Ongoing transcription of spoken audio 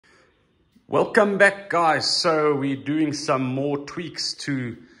Welcome back, guys. So we're doing some more tweaks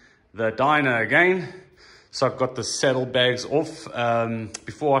to the Dyna again. So I've got the saddlebags off.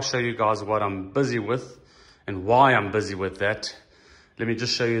 Before I show you guys what I'm busy with and why I'm busy with that, let me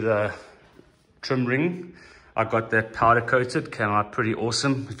just show you the trim ring. I got that powder coated, came out pretty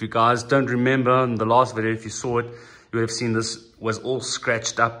awesome. If you guys don't remember in the last video, if you saw it, you would have seen this was all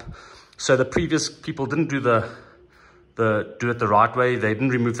scratched up. So the previous people didn't do do it the right way. They didn't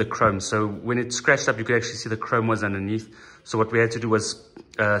remove the chrome. So when it scratched up, you could actually see the chrome was underneath. So what we had to do was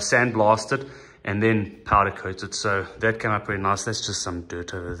sandblast it and then powder coat it. So that came out pretty nice. That's just some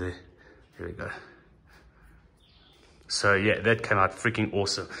dirt over there. Here we go. So yeah, that came out freaking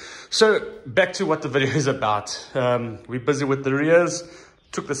awesome. So back to what the video is about. We're busy with the rears.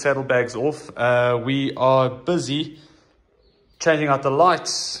 Took the saddlebags off. We are busy changing out the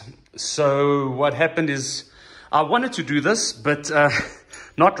lights. So what happened is, I wanted to do this, but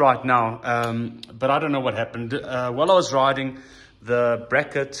not right now. But I don't know what happened. While I was riding, the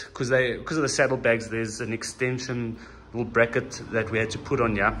bracket, because of the saddlebags, there's an extension little bracket that we had to put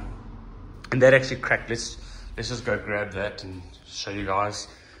on here, and that actually cracked. Let's just go grab that and show you guys.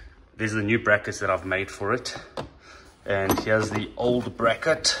 These are the new brackets that I've made for it, and here's the old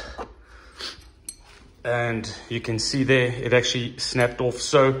bracket. And you can see there, it actually snapped off.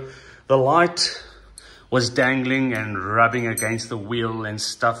 So the light was dangling and rubbing against the wheel and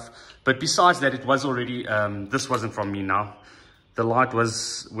stuff. But besides that, it was already, this wasn't from me now. The light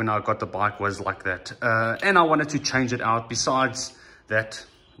was, when I got the bike, was like that. And I wanted to change it out. Besides that,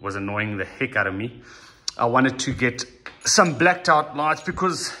 was annoying the heck out of me. I wanted to get some blacked out lights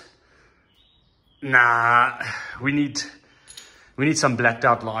because, we need some blacked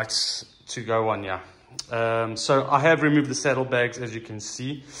out lights to go on here. So I have removed the saddlebags, as you can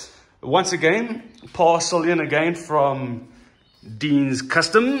see. Once again, parcel in again from Dean's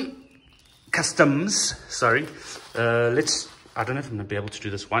Customs. Sorry. I don't know if I'm gonna be able to do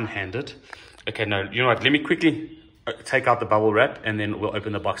this one-handed. Okay, no, you know what? Let me quickly take out the bubble wrap and then we'll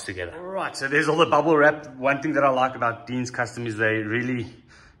open the box together. All right, so there's all the bubble wrap. One thing that I like about Dean's Customs is they really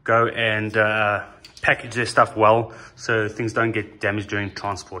go and package their stuff well so things don't get damaged during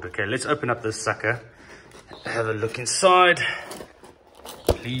transport. Okay, let's open up this sucker. Have a look inside,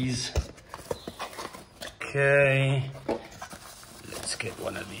 please. Okay, let's get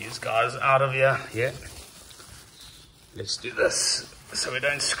one of these guys out of here. Yeah, let's do this so we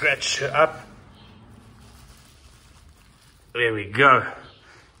don't scratch her up. There we go.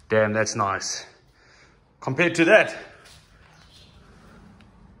 Damn, that's nice. Compared to that,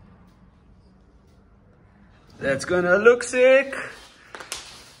 that's gonna look sick.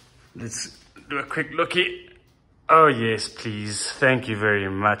 Let's do a quick looky. Oh yes, please. Thank you very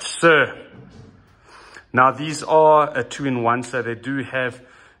much, sir. Now these are a 2-in-1, so they do have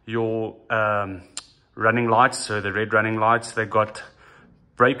your running lights, so the red running lights. They got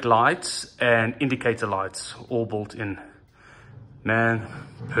brake lights and indicator lights all built in. Man,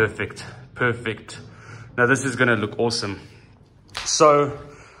 perfect, perfect. Now this is gonna look awesome. So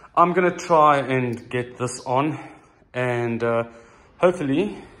I'm gonna try and get this on, and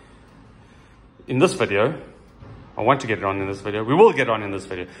hopefully in this video, I want to get it on in this video. We will get on in this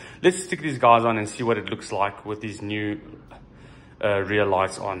video. Let's stick these guys on and see what it looks like with these new rear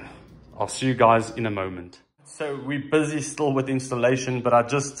lights on. I'll see you guys in a moment. So we're busy still with installation, but I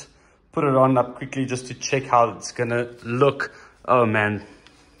just put it on up quickly just to check how it's gonna look. Oh man,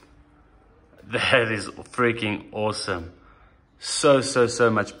 that is freaking awesome. So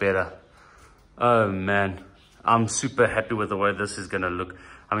much better. Oh man, I'm super happy with the way this is gonna look.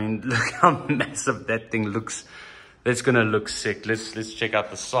 I mean, look how massive that thing looks. That's gonna look sick. Let's check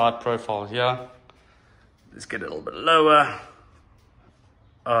out the side profile here. Let's get it a little bit lower.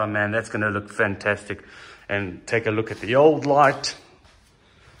 Oh man, that's gonna look fantastic. And take a look at the old light.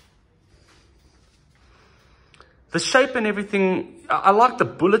 The shape and everything, I like the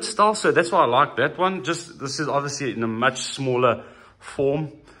bullet style, so that's why I like that one. Just, this is obviously in a much smaller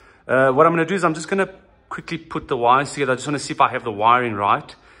form. What I'm gonna do is I'm just gonna quickly put the wires together. I just wanna see if I have the wiring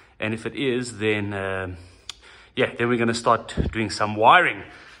right. And if it is, then yeah, then we're gonna start doing some wiring,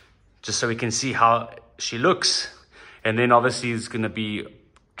 just so we can see how she looks. And then obviously it's gonna be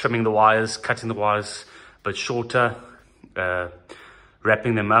trimming the wires, cutting the wires a bit shorter,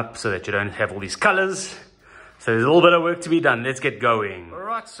 wrapping them up so that you don't have all these colors. So there's a little bit of work to be done. Let's get going. All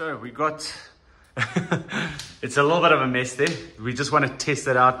right, so we got, it's a little bit of a mess there. We just want to test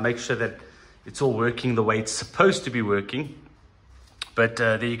it out, make sure that it's all working the way it's supposed to be working. But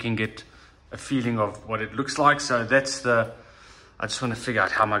there you can get a feeling of what it looks like. So that's the, I just want to figure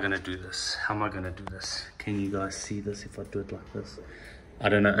out how am I going to do this? How am I going to do this? Can you guys see this if I do it like this? I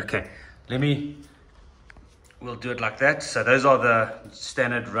don't know. Okay. We'll do it like that. So those are the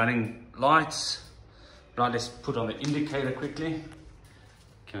standard running lights. Right, let's put on the indicator quickly.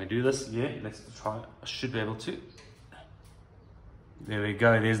 Can we do this? Yeah, let's try. I should be able to. There we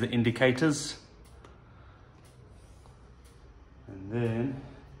go, there's the indicators. And then,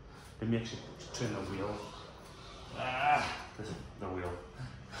 let me actually turn the wheel. The wheel.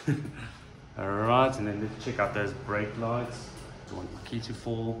 Alright, and then let's check out those brake lights. Don't want my key to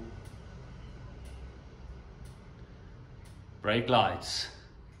fall. Brake lights.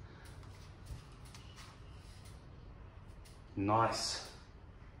 Nice.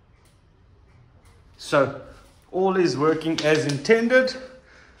 So, all is working as intended.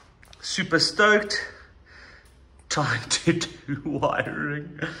 Super stoked. Time to do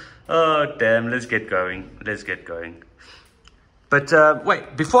wiring. Oh, damn, let's get going. Let's get going. But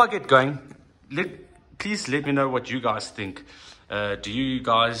wait, before I get going, please let me know what you guys think. Do you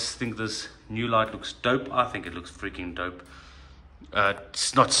guys think this new light looks dope? I think it looks freaking dope.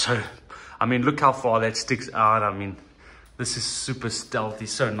 It's not so... I mean, look how far that sticks out. I mean, this is super stealthy.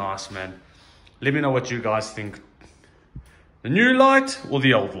 So nice, man. Let me know what you guys think. The new light or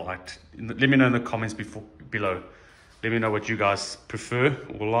the old light? Let me know in the comments below. Let me know what you guys prefer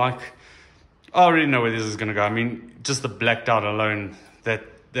or like. I already know where this is going to go. I mean, just the blacked out alone, that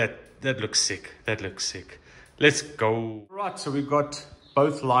looks sick. That looks sick. Let's go. Right, so we've got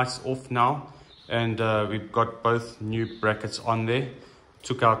both lights off now. And we've got both new brackets on there.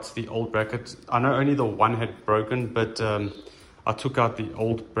 Took out the old bracket. I know only the one had broken, but I took out the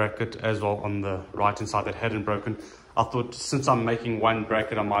old bracket as well on the right hand side that hadn't broken. I thought since I'm making one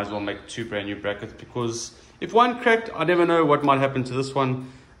bracket, I might as well make two brand new brackets, because if one cracked, I never know what might happen to this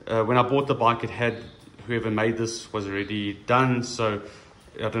one. When I bought the bike, it had, whoever made this was already done, so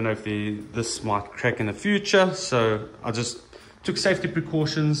I don't know if this might crack in the future. So I just took safety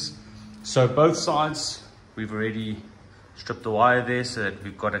precautions. So both sides, we've already stripped the wire there so that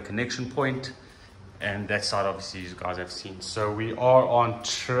we've got a connection point. And that side, obviously, you guys have seen. So we are on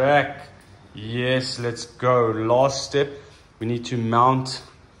track. Yes, let's go. Last step, we need to mount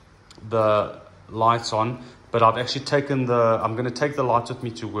the lights on. But I've actually taken I'm going to take the lights with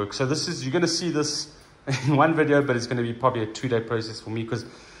me to work. So this is, you're going to see this in one video, but it's going to be probably a 2-day process for me, because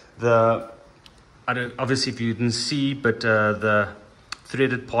obviously if you didn't see, but the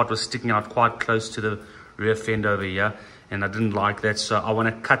threaded part was sticking out quite close to the rear fender over here. And I didn't like that, so I want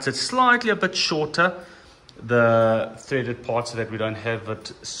to cut it slightly a bit shorter, the threaded part, so that we don't have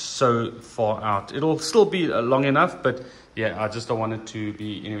it so far out. It'll still be long enough, but yeah, I just don't want it to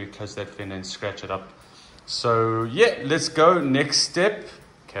be anywhere close to that fender and scratch it up. So yeah, let's go. Next step,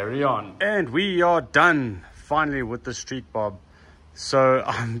 carry on. And we are done finally with the street bob. So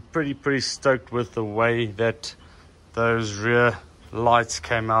I'm pretty stoked with the way that those rear lights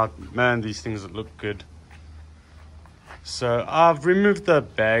came out. Man, these things look good. So I've removed the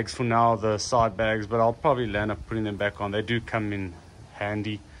bags for now, the side bags, but I'll probably land up putting them back on. They do come in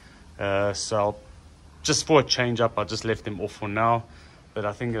handy. So just for a change up, I just left them off for now. But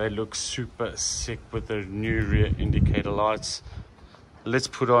I think they look super sick with the new rear indicator lights. Let's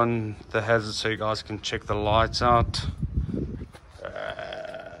put on the hazard so you guys can check the lights out.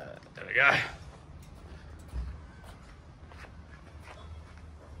 There we go.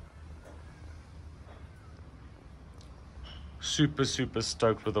 Super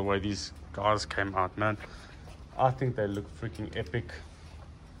stoked with the way these guys came out, man. I think they look freaking epic.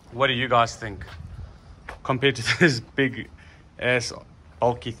 What do you guys think compared to those big ass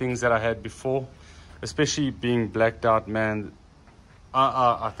bulky things that I had before, especially being blacked out, man?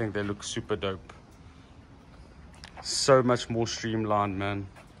 I think they look super dope. So much more streamlined, man.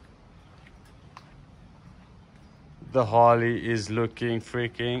 The Harley is looking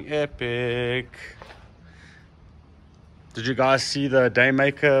freaking epic. Did you guys see the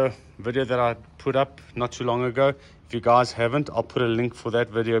Daymaker video that I put up not too long ago? If you guys haven't, I'll put a link for that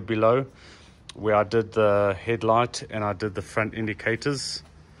video below, where I did the headlight and I did the front indicators.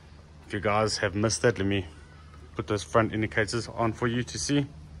 If you guys have missed that, let me put those front indicators on for you to see.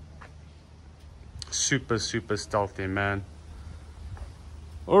 Super stealthy, man.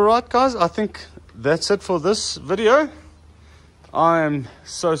 Alright guys, I think that's it for this video. I am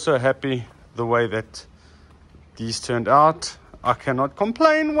so happy the way that these turned out. I cannot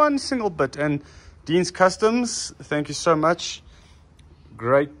complain one single bit. And Dean's Customs, thank you so much.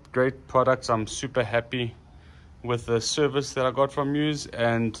 Great products. I'm super happy with the service that I got from you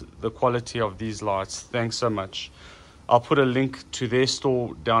and the quality of these lights. Thanks so much. I'll put a link to their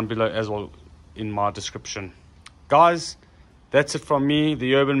store down below as well in my description. Guys, that's it from me,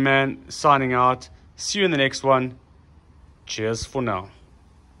 the Urban Man, signing out. See you in the next one. Cheers for now.